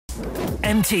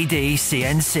MTD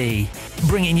CNC,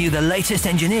 bringing you the latest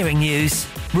engineering news,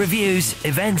 reviews,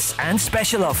 events and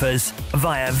special offers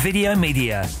via video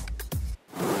media.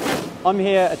 I'm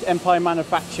here at Empire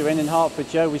Manufacturing in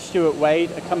Hertfordshire with Stewart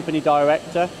Wade, a company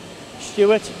director.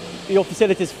 Stewart, your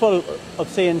facility is full of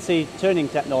CNC turning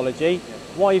technology.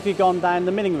 Why have you gone down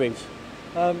the milling route?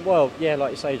 Well, yeah, like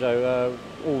you say, Joe,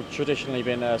 all traditionally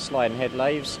been slide and head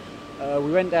lathes.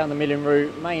 We went down the milling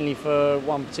route mainly for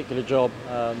one particular job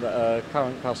that a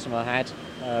current customer had.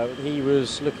 He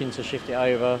was looking to shift it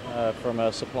over from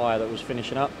a supplier that was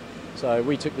finishing up. So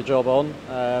we took the job on.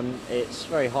 It's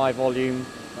very high volume,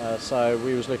 so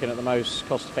we was looking at the most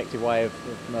cost-effective way of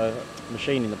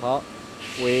machining the part.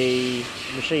 We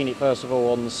machine it first of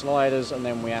all on the sliders and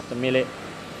then we have to mill it.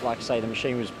 Like I say, the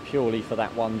machine was purely for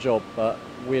that one job, but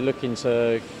we're looking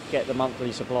to get the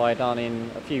monthly supply done in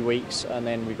a few weeks, and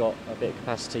then we've got a bit of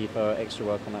capacity for extra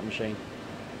work on that machine.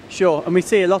 Sure, and we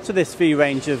see a lot of this V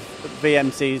range of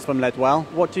VMCs from Leadwell.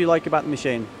 What do you like about the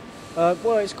machine?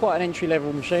 Well, it's quite an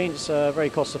entry-level machine. It's very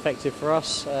cost-effective for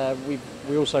us.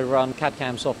 We also run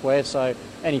CAD/CAM software, so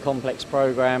any complex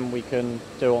program we can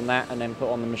do on that and then put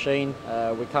on the machine.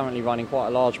 We're currently running quite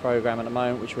a large program at the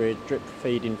moment, which we're drip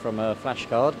feeding from a flash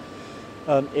card.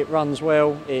 It runs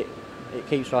well. It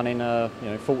keeps running,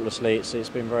 faultlessly. It's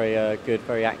been very good,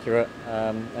 very accurate,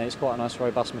 and it's quite a nice,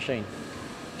 robust machine.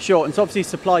 Sure, and it's obviously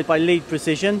supplied by Lead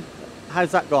Precision.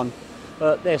 How's that gone?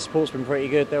 Their support's been pretty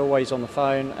good. They're always on the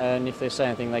phone, and if there's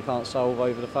anything they can't solve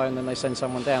over the phone, then they send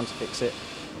someone down to fix it.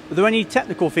 Are there any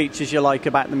technical features you like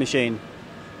about the machine?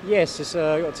 Yes, it's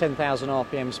got a 10,000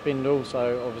 RPM spindle,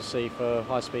 so obviously for a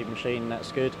high-speed machine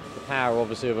that's good. The power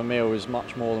obviously of a mill is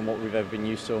much more than what we've ever been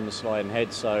used to on the slide and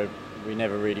head, so we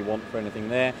never really want for anything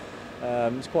there.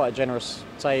 It's quite a generous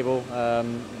table.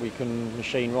 We can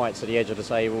machine right to the edge of the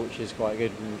table, which is quite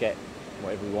good. We can get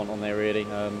whatever we want on there really,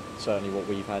 certainly what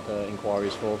we've had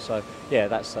inquiries for, so yeah,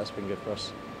 that's been good for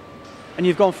us. And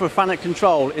you've gone for a FANUC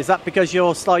control. Is that because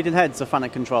your sliding heads are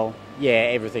FANUC control? Yeah,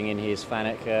 everything in here is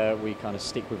FANUC. We kind of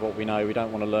stick with what we know. We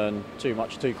don't want to learn too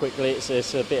much too quickly. It's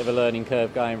a bit of a learning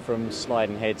curve going from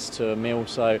sliding heads to a mill,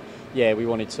 so yeah, we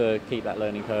wanted to keep that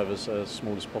learning curve as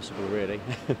small as possible really.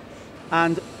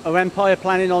 And are Empire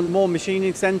planning on more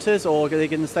machining centres, or are they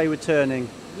going to stay with turning?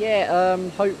 Yeah,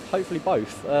 hopefully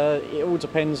both. It all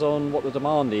depends on what the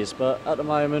demand is, but at the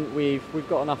moment we've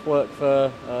got enough work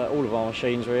for all of our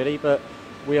machines really, but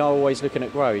we are always looking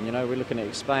at growing. You know, we're looking at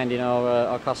expanding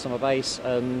our customer base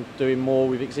and doing more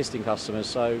with existing customers,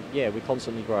 so yeah, we're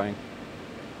constantly growing.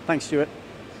 Thanks, Stuart.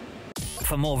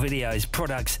 For more videos,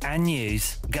 products and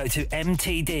news, go to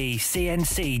mtdcnc.com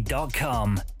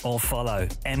or follow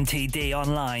MTD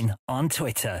Online on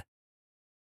Twitter.